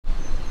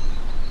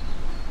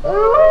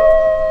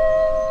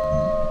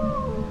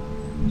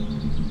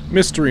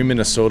Mystery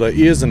Minnesota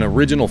is an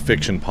original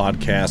fiction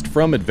podcast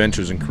from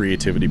Adventures in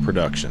Creativity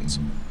Productions.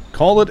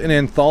 Call it an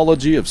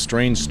anthology of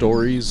strange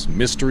stories,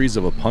 mysteries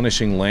of a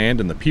punishing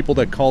land, and the people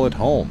that call it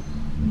home.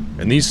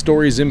 And these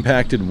stories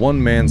impacted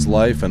one man's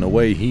life in a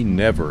way he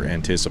never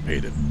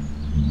anticipated.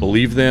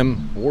 Believe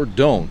them or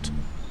don't.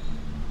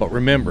 But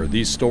remember,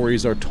 these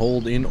stories are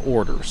told in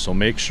order, so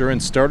make sure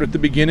and start at the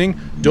beginning.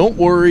 Don't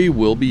worry,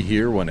 we'll be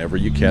here whenever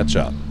you catch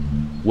up.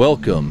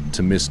 Welcome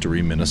to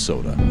Mystery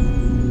Minnesota.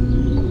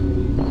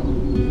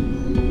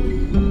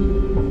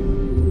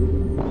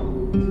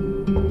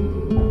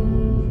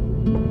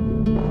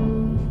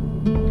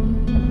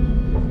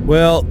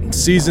 Well,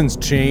 seasons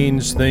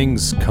change,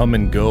 things come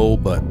and go,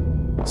 but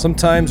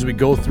sometimes we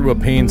go through a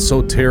pain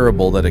so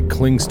terrible that it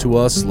clings to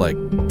us like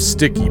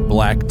sticky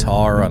black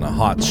tar on a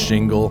hot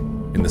shingle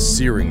in the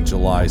searing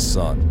July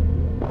sun.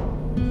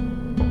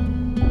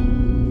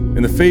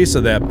 In the face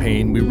of that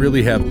pain, we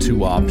really have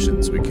two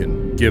options. We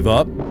can give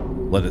up,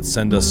 let it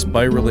send us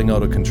spiraling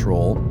out of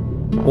control,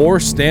 or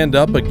stand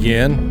up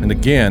again and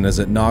again as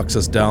it knocks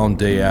us down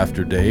day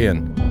after day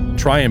and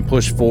try and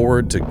push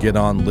forward to get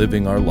on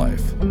living our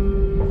life.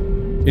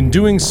 In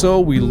doing so,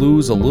 we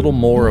lose a little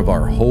more of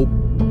our hope,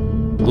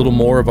 a little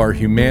more of our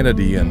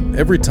humanity, and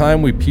every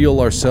time we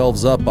peel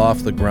ourselves up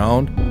off the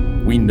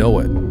ground, we know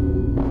it.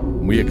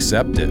 We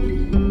accept it.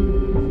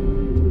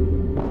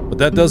 But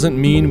that doesn't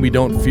mean we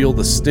don't feel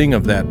the sting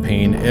of that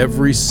pain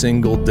every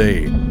single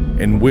day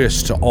and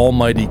wish to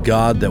Almighty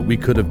God that we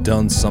could have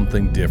done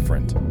something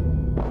different.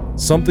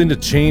 Something to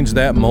change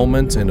that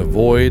moment and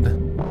avoid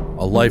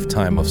a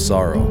lifetime of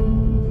sorrow.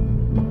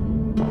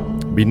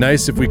 It'd be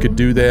nice if we could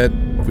do that,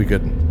 if we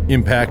could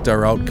impact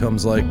our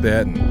outcomes like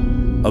that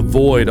and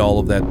avoid all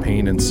of that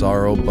pain and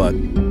sorrow, but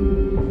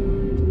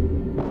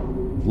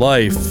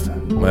life,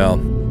 well,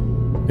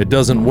 it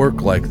doesn't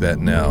work like that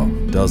now,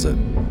 does it?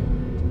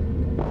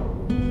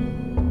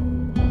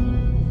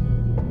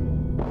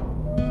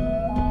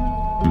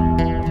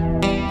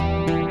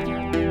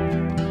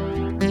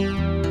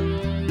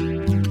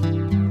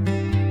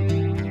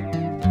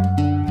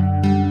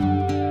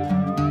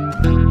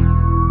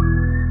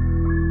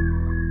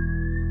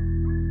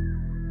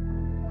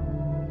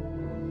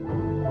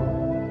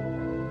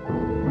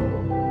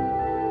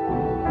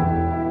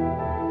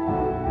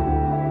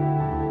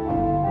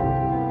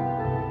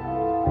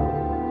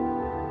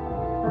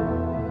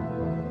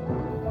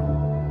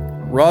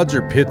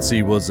 Roger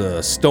Pitsey was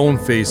a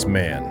stone-faced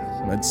man,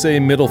 I'd say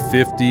middle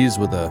 50s,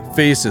 with a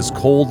face as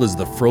cold as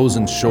the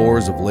frozen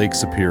shores of Lake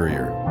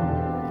Superior,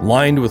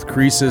 lined with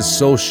creases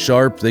so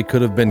sharp they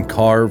could have been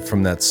carved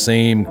from that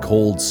same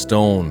cold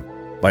stone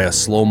by a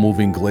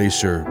slow-moving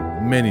glacier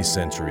many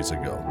centuries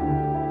ago.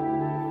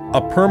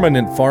 A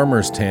permanent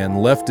farmer's tan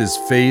left his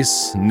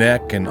face,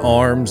 neck, and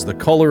arms the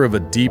color of a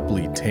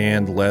deeply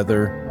tanned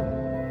leather,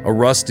 a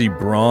rusty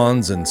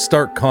bronze in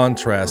stark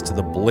contrast to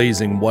the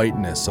blazing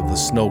whiteness of the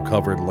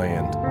snow-covered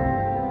land.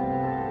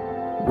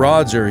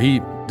 Roger, he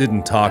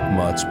didn't talk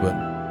much,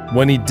 but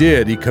when he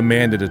did, he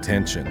commanded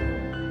attention.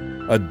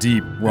 A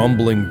deep,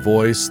 rumbling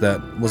voice that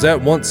was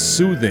at once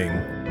soothing,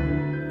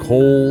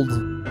 cold,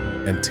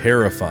 and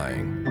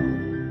terrifying.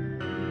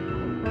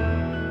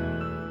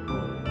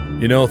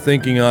 You know,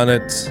 thinking on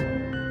it,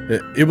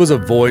 it was a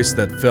voice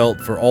that felt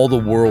for all the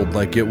world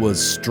like it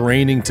was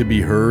straining to be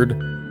heard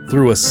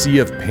through a sea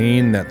of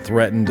pain that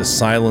threatened to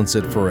silence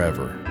it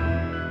forever.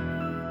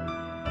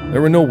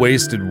 There were no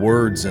wasted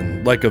words,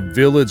 and like a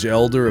village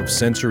elder of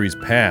centuries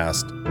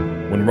past,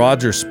 when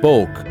Roger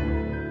spoke,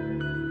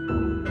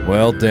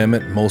 well, damn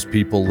it, most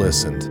people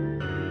listened.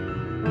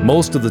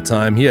 Most of the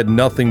time, he had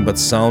nothing but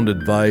sound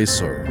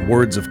advice or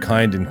words of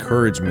kind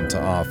encouragement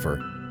to offer.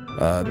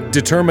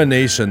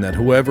 Determination that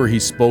whoever he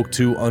spoke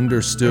to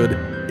understood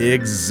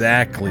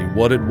exactly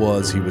what it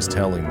was he was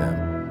telling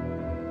them.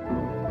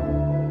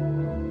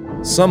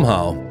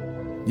 Somehow,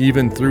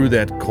 even through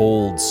that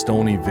cold,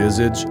 stony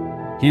visage,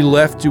 he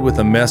left you with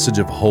a message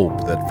of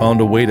hope that found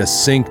a way to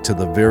sink to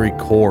the very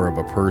core of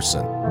a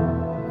person.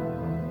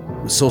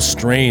 It was so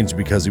strange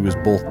because he was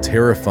both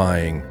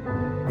terrifying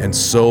and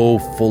so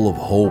full of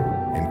hope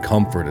and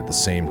comfort at the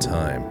same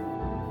time.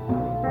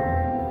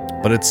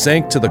 But it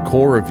sank to the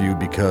core of you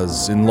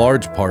because, in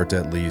large part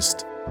at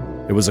least,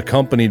 it was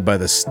accompanied by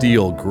the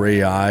steel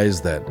gray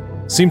eyes that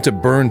seemed to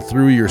burn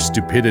through your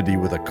stupidity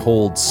with a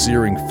cold,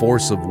 searing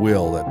force of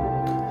will that,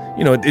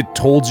 it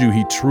told you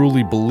he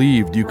truly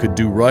believed you could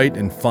do right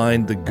and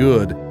find the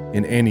good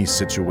in any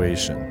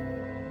situation.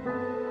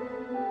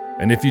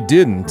 And if you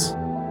didn't,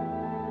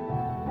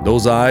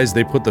 those eyes,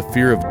 they put the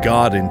fear of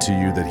God into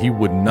you that he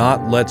would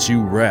not let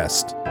you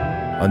rest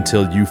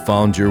until you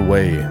found your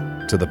way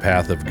to the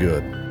path of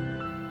good.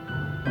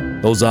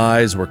 Those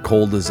eyes were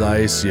cold as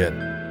ice,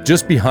 yet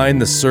just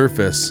behind the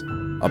surface,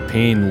 a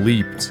pain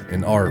leaped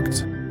and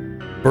arced.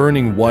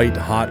 Burning white,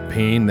 hot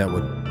pain that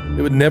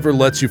would never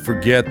let you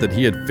forget that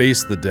he had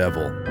faced the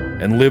devil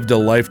and lived a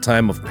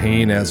lifetime of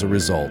pain as a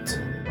result.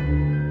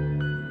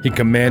 He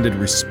commanded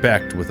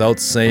respect without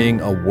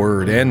saying a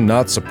word, and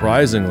not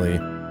surprisingly,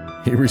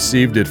 he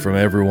received it from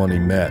everyone he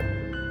met.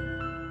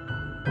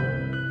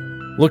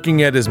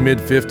 Looking at his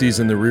mid-50s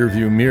in the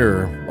rearview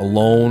mirror,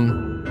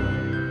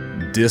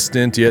 alone,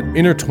 distant yet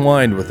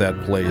intertwined with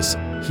that place,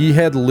 he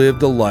had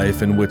lived a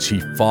life in which he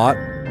fought,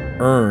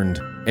 earned,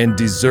 and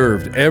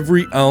deserved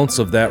every ounce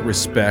of that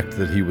respect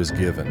that he was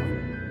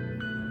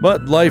given.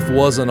 But life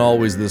wasn't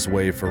always this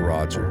way for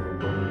Roger.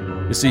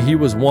 You see, he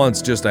was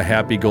once just a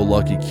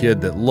happy-go-lucky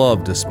kid that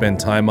loved to spend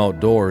time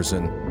outdoors,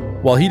 and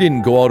while he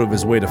didn't go out of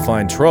his way to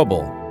find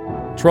trouble,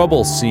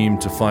 trouble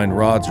seemed to find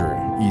Roger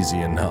easy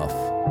enough.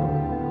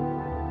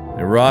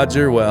 And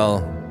Roger,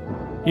 well,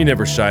 he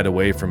never shied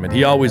away from it.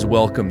 He always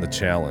welcomed the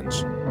challenge.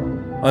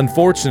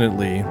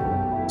 Unfortunately,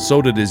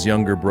 so did his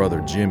younger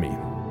brother, Jimmy.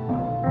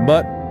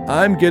 But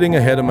I'm getting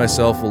ahead of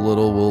myself a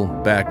little. We'll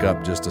back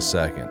up just a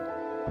second.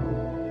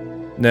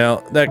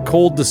 Now, that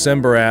cold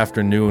December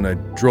afternoon, I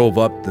drove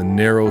up the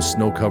narrow,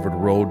 snow-covered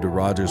road to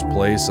Roger's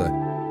place.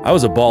 I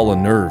was a ball of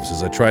nerves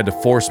as I tried to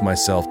force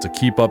myself to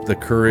keep up the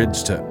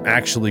courage to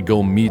actually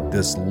go meet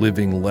this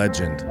living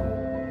legend.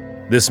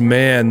 This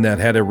man that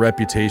had a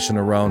reputation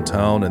around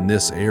town in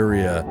this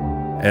area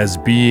as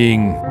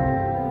being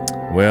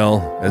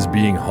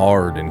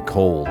hard and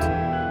cold,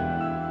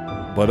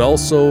 but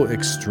also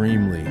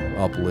extremely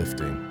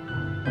uplifting.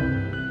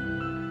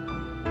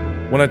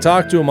 When I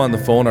talked to him on the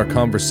phone, our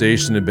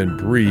conversation had been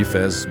brief,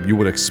 as you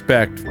would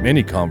expect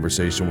any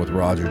conversation with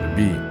Roger to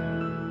be.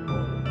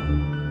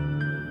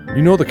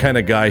 You know the kind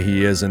of guy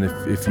he is, and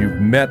if you've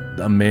met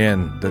a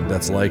man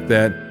that's like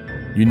that,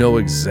 you know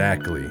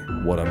exactly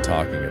what I'm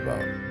talking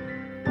about.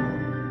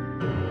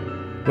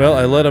 Well,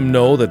 I let him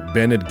know that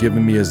Ben had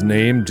given me his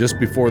name just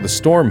before the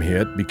storm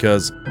hit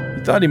because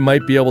he thought he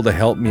might be able to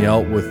help me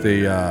out with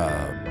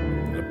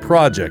a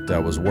project I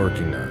was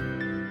working on.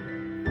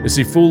 You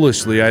see,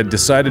 foolishly, I had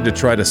decided to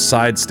try to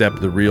sidestep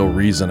the real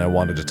reason I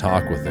wanted to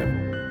talk with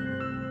him.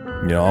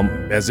 You know,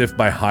 as if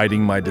by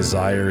hiding my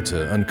desire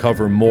to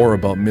uncover more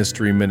about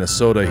Mystery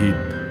Minnesota,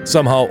 he'd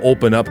somehow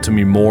open up to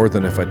me more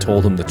than if I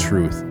told him the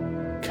truth.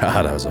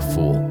 God, I was a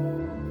fool.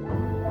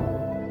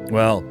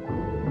 Well,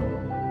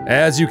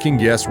 as you can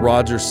guess,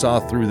 Roger saw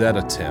through that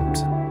attempt.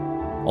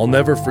 I'll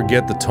never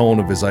forget the tone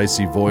of his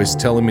icy voice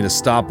telling me to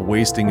stop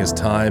wasting his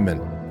time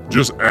and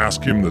just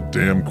ask him the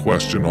damn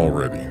question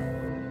already.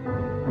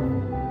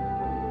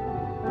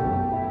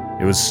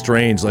 It was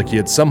strange, like he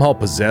had somehow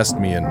possessed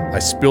me, and I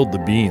spilled the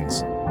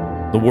beans.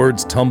 The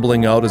words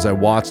tumbling out as I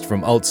watched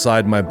from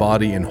outside my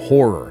body in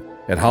horror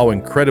at how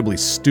incredibly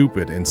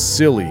stupid and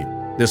silly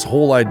this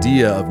whole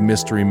idea of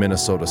Mystery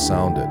Minnesota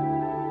sounded.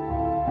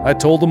 I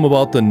told him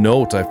about the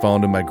note I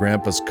found in my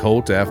grandpa's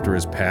coat after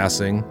his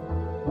passing.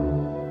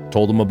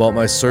 Told him about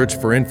my search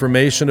for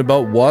information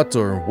about what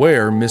or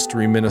where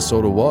Mystery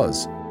Minnesota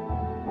was.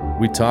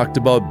 We talked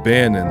about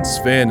Ben and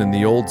Sven and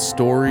the old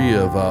story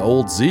of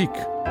old Zeke.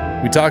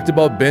 We talked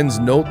about Ben's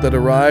note that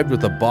arrived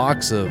with a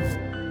box of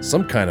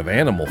some kind of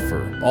animal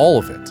fur, all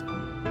of it.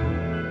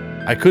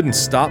 I couldn't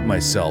stop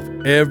myself.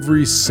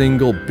 Every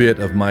single bit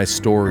of my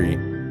story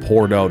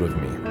poured out of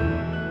me.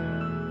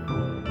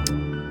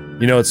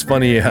 You know, it's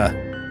funny,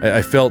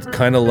 I felt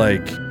kind of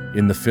like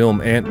in the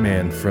film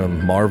Ant-Man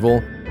from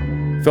Marvel.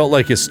 Felt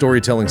like his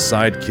storytelling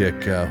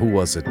sidekick, who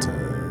was it?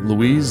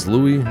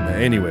 Louis?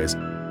 Anyways.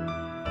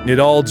 It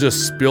all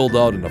just spilled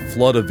out in a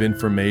flood of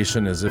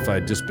information as if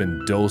I'd just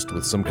been dosed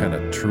with some kind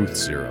of truth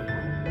serum.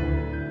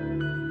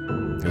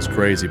 It was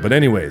crazy. But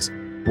anyways,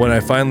 when I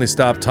finally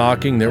stopped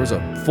talking, there was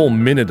a full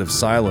minute of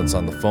silence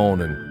on the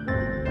phone,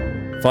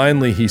 and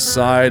finally he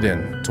sighed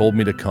and told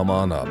me to come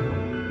on up.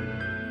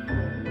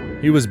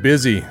 He was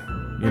busy.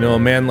 You know, a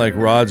man like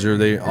Roger,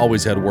 they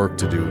always had work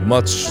to do,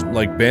 much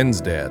like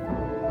Ben's dad.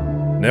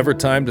 Never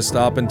time to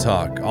stop and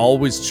talk,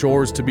 always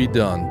chores to be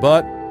done,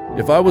 but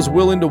if I was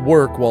willing to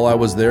work while I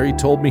was there, he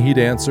told me he'd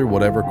answer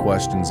whatever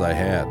questions I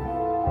had.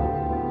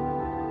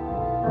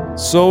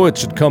 So it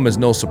should come as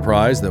no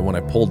surprise that when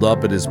I pulled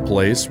up at his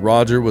place,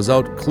 Roger was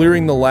out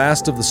clearing the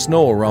last of the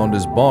snow around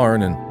his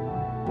barn, and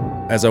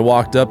as I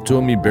walked up to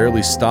him, he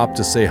barely stopped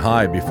to say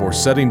hi before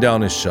setting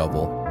down his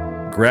shovel,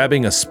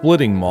 grabbing a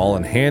splitting maul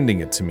and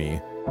handing it to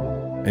me,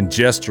 and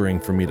gesturing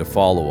for me to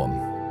follow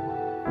him.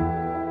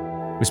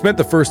 We spent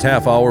the first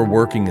half hour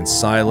working in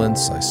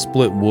silence. I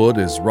split wood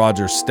as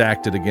Roger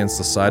stacked it against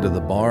the side of the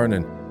barn,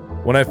 and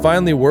when I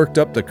finally worked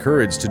up the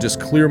courage to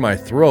just clear my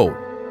throat,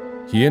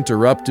 he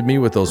interrupted me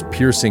with those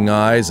piercing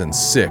eyes and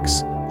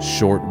 6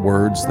 short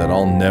words that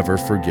I'll never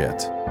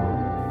forget.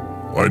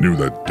 I knew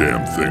that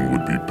damn thing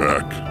would be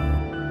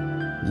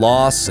back.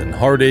 Loss and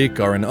heartache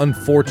are an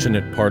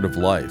unfortunate part of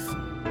life.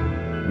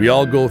 We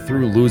all go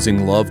through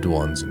losing loved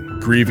ones and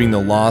grieving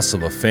the loss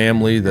of a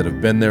family that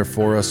have been there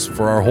for us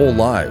for our whole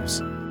lives.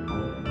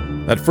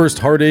 That first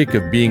heartache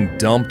of being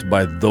dumped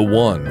by the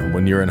one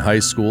when you're in high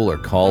school or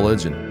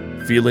college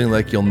and feeling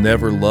like you'll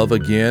never love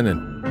again,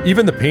 and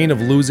even the pain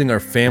of losing our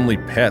family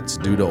pets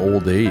due to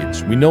old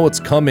age. We know it's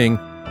coming.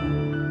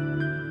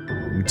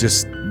 It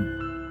just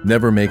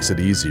never makes it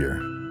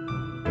easier.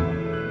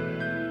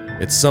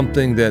 It's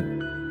something that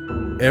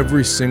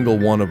every single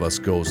one of us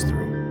goes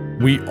through.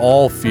 We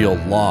all feel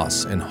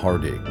loss and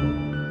heartache.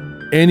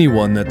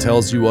 Anyone that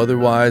tells you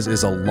otherwise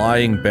is a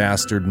lying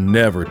bastard,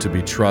 never to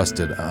be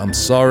trusted. I'm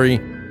sorry.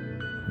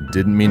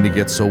 Didn't mean to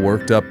get so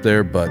worked up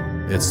there, but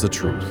it's the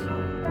truth.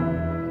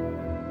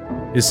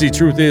 You see,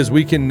 truth is,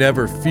 we can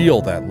never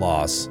feel that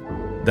loss,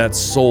 that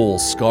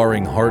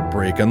soul-scarring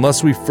heartbreak,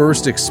 unless we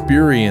first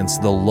experience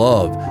the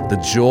love, the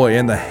joy,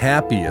 and the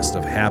happiest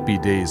of happy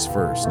days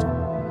first.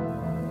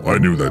 I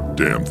knew that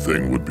damn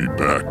thing would be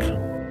back.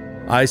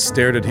 I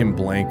stared at him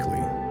blankly.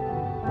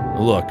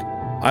 Look,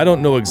 I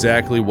don't know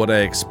exactly what I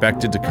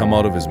expected to come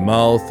out of his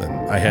mouth,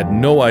 and I had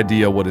no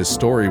idea what his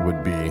story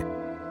would be.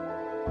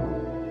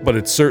 But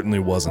it certainly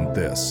wasn't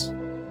this.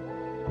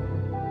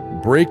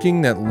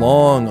 Breaking that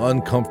long,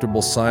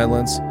 uncomfortable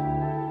silence,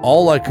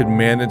 all I could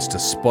manage to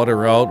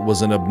sputter out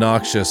was an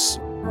obnoxious,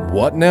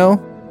 "What now?"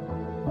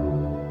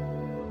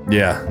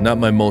 Yeah, not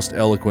my most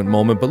eloquent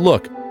moment, but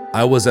look,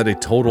 I was at a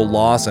total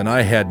loss and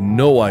I had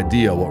no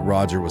idea what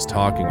Roger was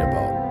talking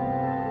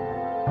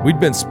about. We'd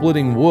been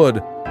splitting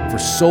wood for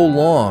so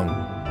long,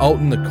 out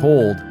in the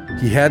cold,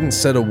 he hadn't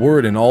said a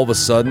word and all of a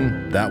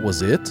sudden, that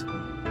was it?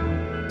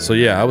 So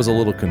yeah, I was a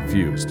little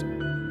confused.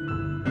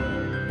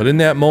 But in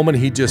that moment,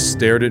 he just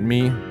stared at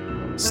me,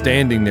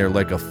 standing there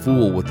like a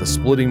fool with the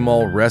splitting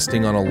maul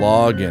resting on a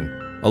log and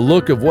a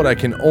look of what I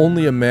can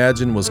only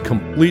imagine was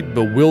complete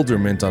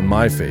bewilderment on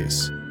my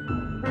face.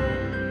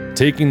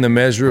 Taking the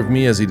measure of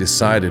me as he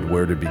decided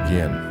where to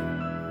begin.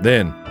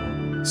 Then,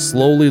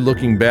 slowly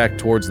looking back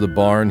towards the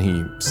barn,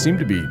 he seemed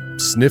to be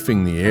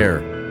sniffing the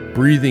air,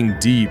 breathing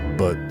deep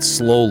but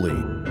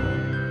slowly,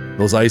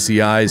 those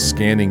icy eyes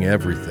scanning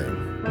everything.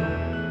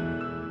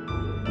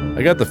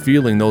 I got the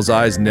feeling those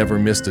eyes never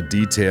missed a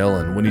detail,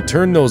 and when he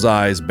turned those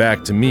eyes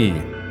back to me,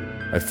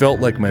 I felt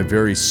like my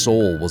very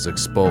soul was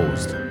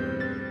exposed.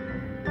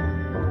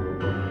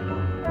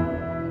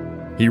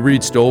 He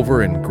reached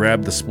over and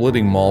grabbed the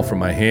splitting maul from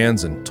my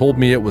hands and told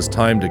me it was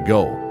time to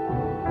go.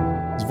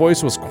 His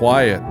voice was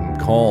quiet and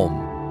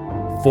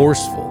calm,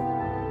 forceful.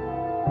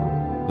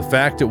 The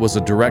fact it was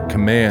a direct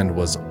command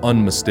was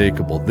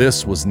unmistakable.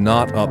 This was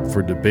not up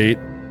for debate.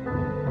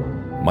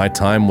 My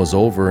time was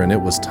over and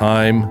it was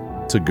time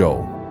to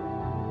go.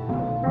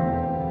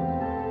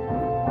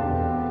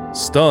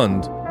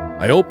 Stunned,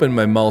 I opened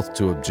my mouth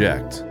to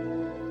object.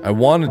 I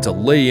wanted to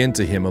lay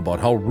into him about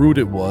how rude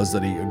it was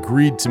that he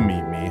agreed to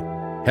meet me,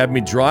 had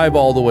me drive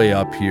all the way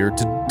up here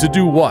to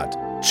do what?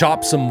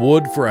 Chop some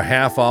wood for a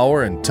half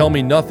hour and tell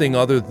me nothing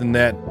other than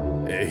that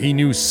he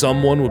knew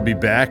someone would be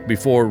back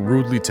before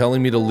rudely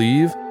telling me to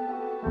leave?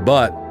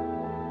 But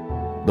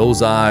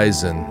those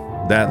eyes and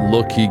that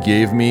look he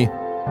gave me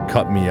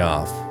cut me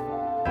off.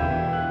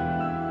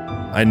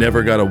 I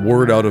never got a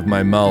word out of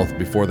my mouth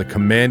before the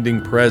commanding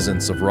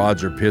presence of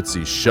Roger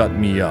Pitsey shut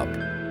me up.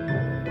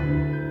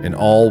 And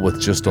all with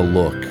just a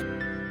look.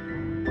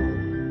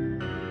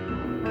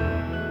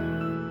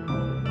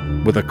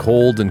 With a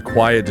cold and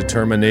quiet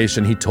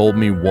determination, he told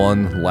me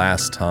one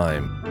last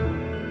time.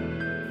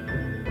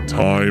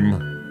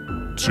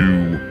 Time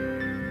to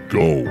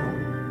go.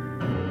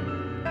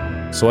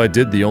 So I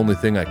did the only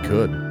thing I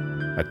could.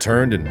 I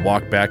turned and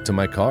walked back to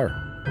my car.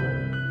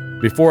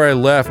 Before I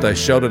left, I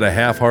shouted a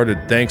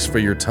half-hearted thanks for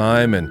your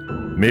time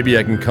and maybe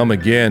I can come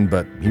again,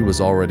 but he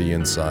was already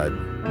inside.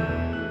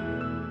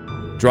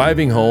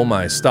 Driving home,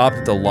 I stopped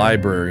at the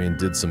library and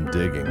did some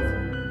digging.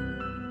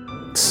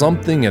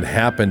 Something had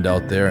happened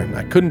out there and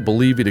I couldn't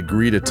believe he'd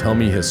agree to tell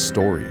me his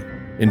story.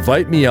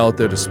 Invite me out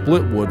there to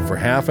split wood for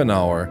half an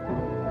hour,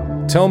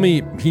 tell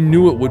me he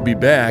knew it would be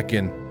back,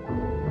 and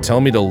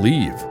tell me to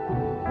leave.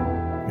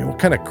 I mean, what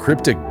kind of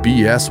cryptic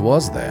BS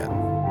was that?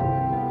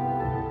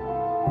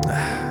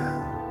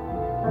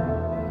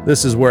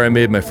 This is where I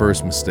made my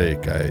first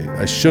mistake.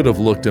 I should have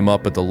looked him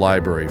up at the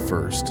library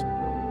first.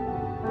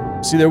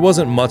 See, there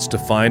wasn't much to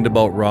find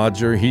about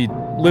Roger. He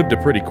lived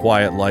a pretty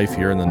quiet life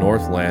here in the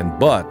Northland,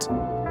 but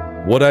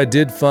what I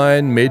did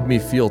find made me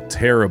feel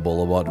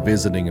terrible about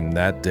visiting him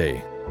that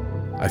day.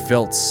 I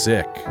felt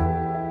sick.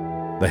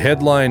 The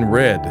headline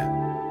read,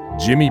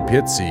 "Jimmy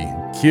Pitsey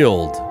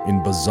killed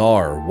in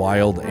bizarre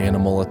wild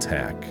animal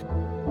attack."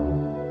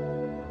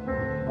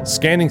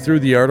 Scanning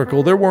through the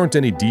article, there weren't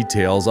any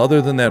details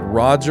other than that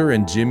Roger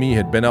and Jimmy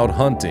had been out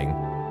hunting,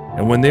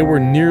 and when they were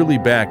nearly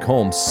back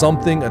home,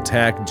 something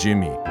attacked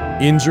Jimmy,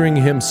 injuring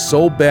him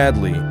so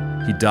badly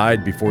he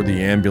died before the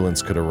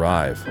ambulance could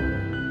arrive.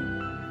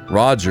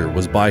 Roger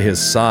was by his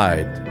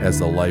side as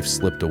the life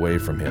slipped away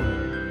from him.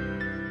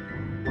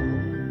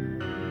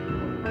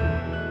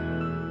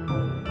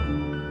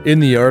 In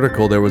the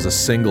article, there was a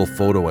single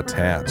photo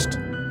attached.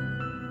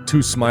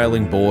 Two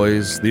smiling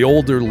boys, the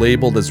older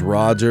labeled as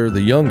Roger,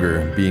 the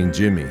younger being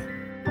Jimmy.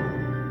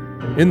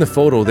 In the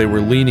photo, they were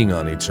leaning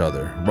on each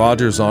other,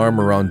 Roger's arm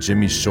around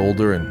Jimmy's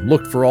shoulder, and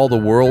looked for all the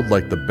world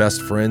like the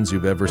best friends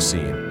you've ever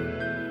seen.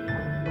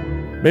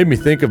 Made me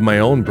think of my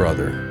own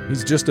brother.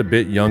 He's just a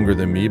bit younger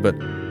than me, but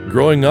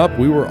growing up,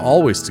 we were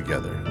always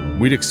together.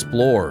 We'd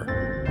explore,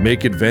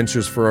 make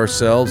adventures for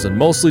ourselves, and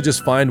mostly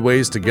just find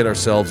ways to get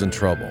ourselves in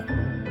trouble.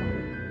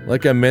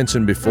 Like I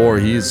mentioned before,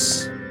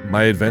 he's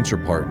my adventure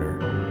partner.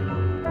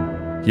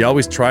 He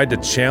always tried to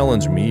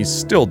challenge me, he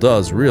still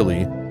does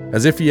really,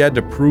 as if he had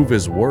to prove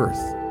his worth.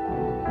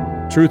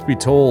 Truth be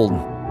told,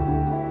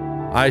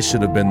 I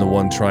should have been the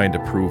one trying to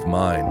prove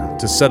mine,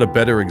 to set a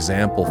better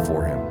example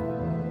for him.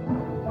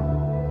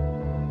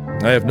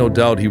 I have no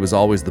doubt he was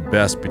always the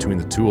best between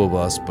the two of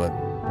us, but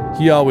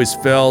he always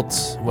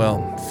feels,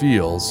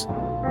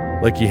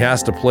 like he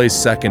has to play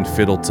second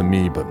fiddle to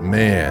me, but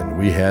man,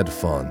 we had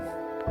fun.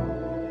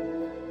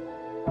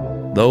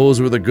 Those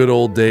were the good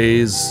old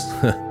days,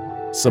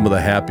 some of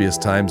the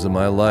happiest times of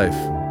my life,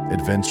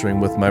 adventuring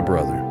with my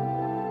brother.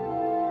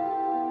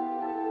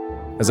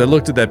 As I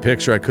looked at that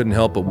picture, I couldn't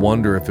help but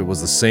wonder if it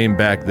was the same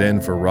back then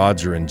for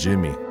Roger and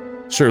Jimmy.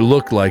 Sure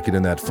looked like it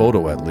in that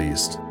photo at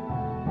least.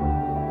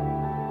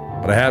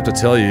 But I have to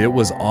tell you, it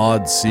was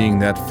odd seeing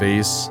that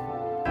face.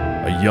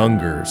 A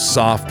younger,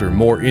 softer,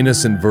 more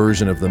innocent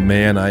version of the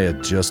man I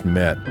had just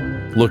met,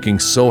 looking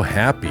so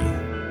happy,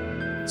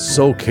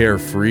 so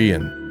carefree,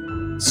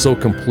 and so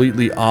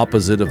completely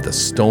opposite of the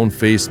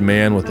stone-faced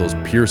man with those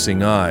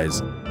piercing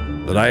eyes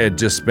that I had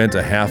just spent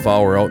a half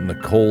hour out in the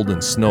cold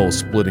and snow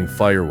splitting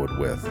firewood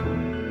with.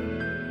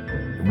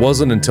 It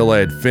wasn't until I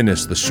had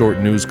finished the short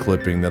news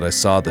clipping that I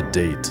saw the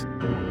date,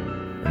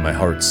 and my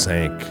heart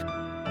sank.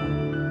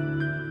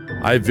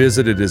 I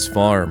visited his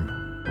farm,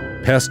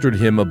 pestered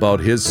him about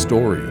his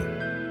story,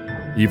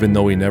 even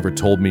though he never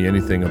told me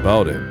anything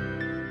about it.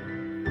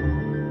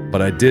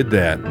 But I did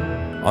that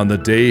on the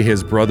day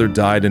his brother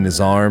died in his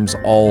arms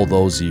all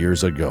those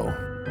years ago.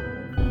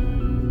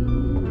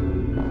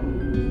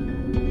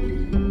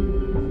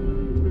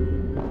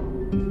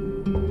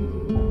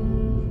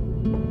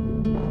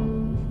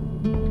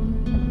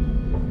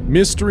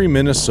 Mystery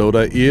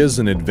Minnesota is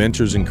an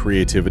Adventures in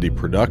Creativity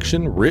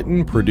production,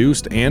 written,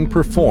 produced, and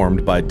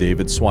performed by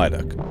David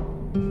Swiduk.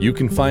 You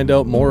can find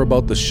out more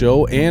about the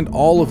show and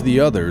all of the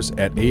others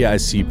at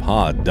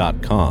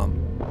aicpod.com.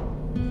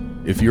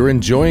 If you're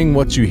enjoying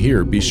what you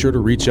hear, be sure to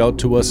reach out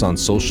to us on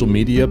social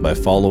media by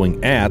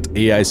following at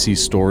AIC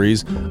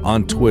Stories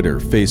on Twitter,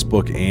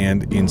 Facebook,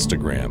 and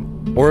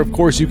Instagram. Or of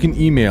course, you can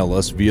email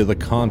us via the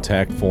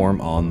contact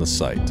form on the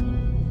site.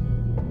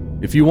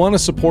 If you want to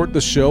support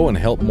the show and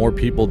help more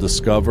people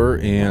discover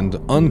and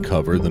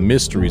uncover the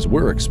mysteries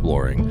we're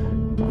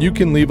exploring, you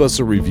can leave us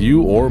a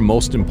review or,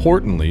 most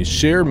importantly,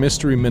 share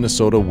Mystery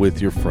Minnesota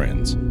with your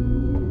friends.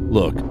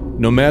 Look,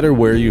 no matter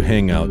where you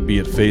hang out, be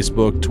it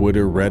Facebook,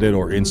 Twitter, Reddit,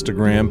 or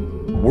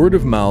Instagram, word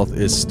of mouth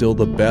is still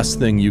the best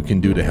thing you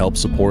can do to help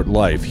support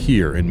life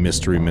here in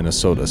Mystery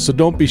Minnesota, so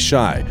don't be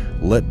shy.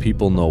 Let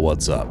people know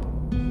what's up.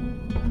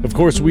 Of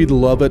course, we'd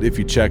love it if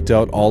you checked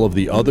out all of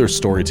the other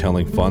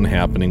storytelling fun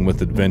happening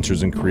with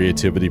Adventures in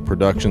Creativity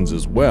Productions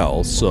as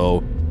well, so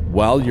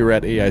while you're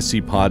at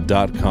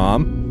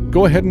aicpod.com,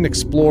 go ahead and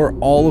explore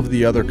all of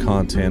the other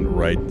content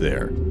right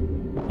there.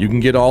 You can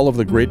get all of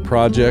the great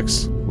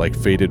projects, like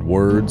Faded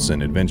Words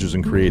and Adventures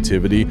in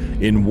Creativity,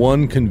 in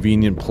one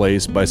convenient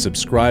place by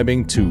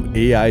subscribing to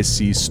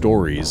AIC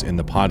Stories in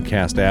the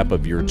podcast app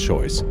of your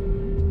choice.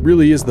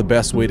 Really is the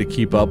best way to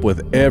keep up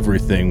with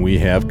everything we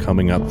have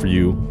coming up for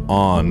you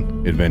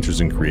on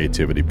Adventures in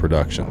Creativity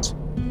Productions.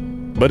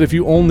 But if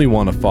you only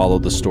want to follow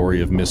the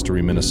story of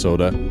Mystery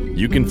Minnesota,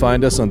 you can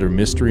find us under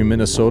Mystery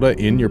Minnesota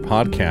in your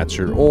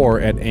podcatcher or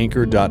at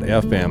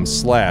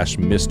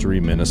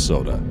anchor.fm/Mystery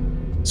Minnesota.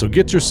 So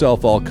get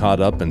yourself all caught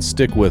up and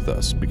stick with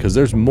us, because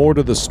there's more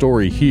to the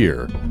story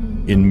here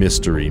in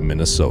Mystery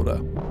Minnesota.